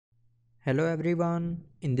Hello everyone,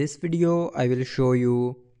 in this video I will show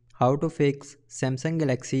you how to fix Samsung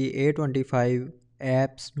Galaxy A25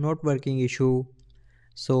 apps not working issue.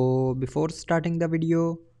 So before starting the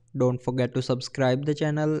video, don't forget to subscribe the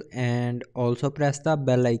channel and also press the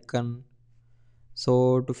bell icon.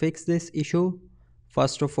 So to fix this issue,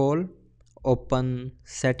 first of all, open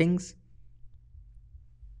settings.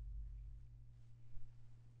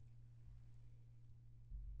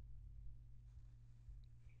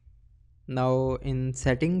 Now in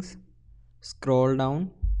settings, scroll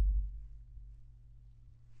down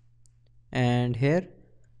and here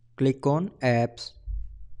click on apps.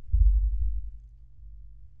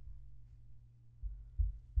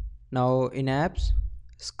 Now in apps,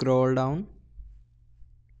 scroll down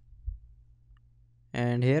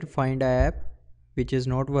and here find a app which is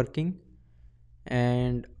not working,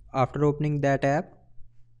 and after opening that app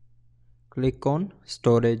click on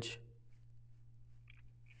storage,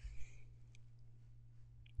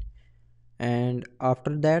 and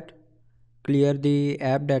after that clear the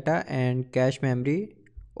app data and cache memory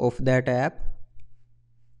of that app,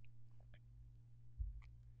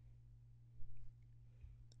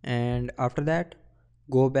 and after that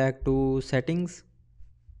go back to settings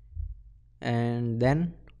and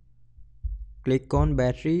then click on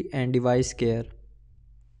battery and device care.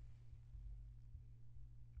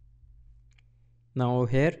 Now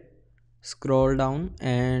here scroll down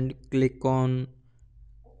and click on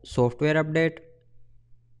software update,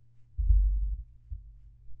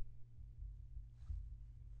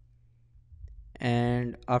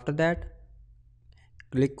 and after that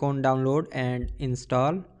click on download and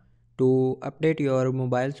install to update your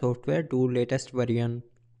mobile software to latest version.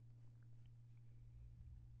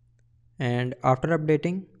 And after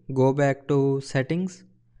updating, go back to settings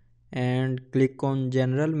and click on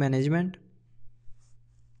general management,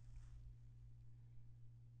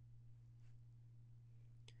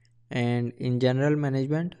 and in general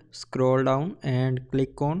management scroll down and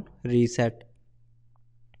click on reset.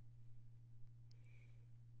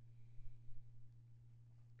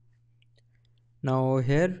 Now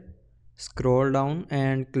here scroll down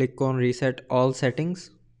and click on reset all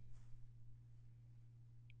settings,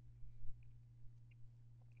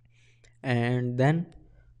 and then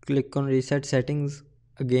click on reset settings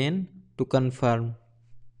again to confirm,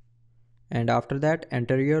 and after that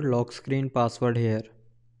enter your lock screen password here.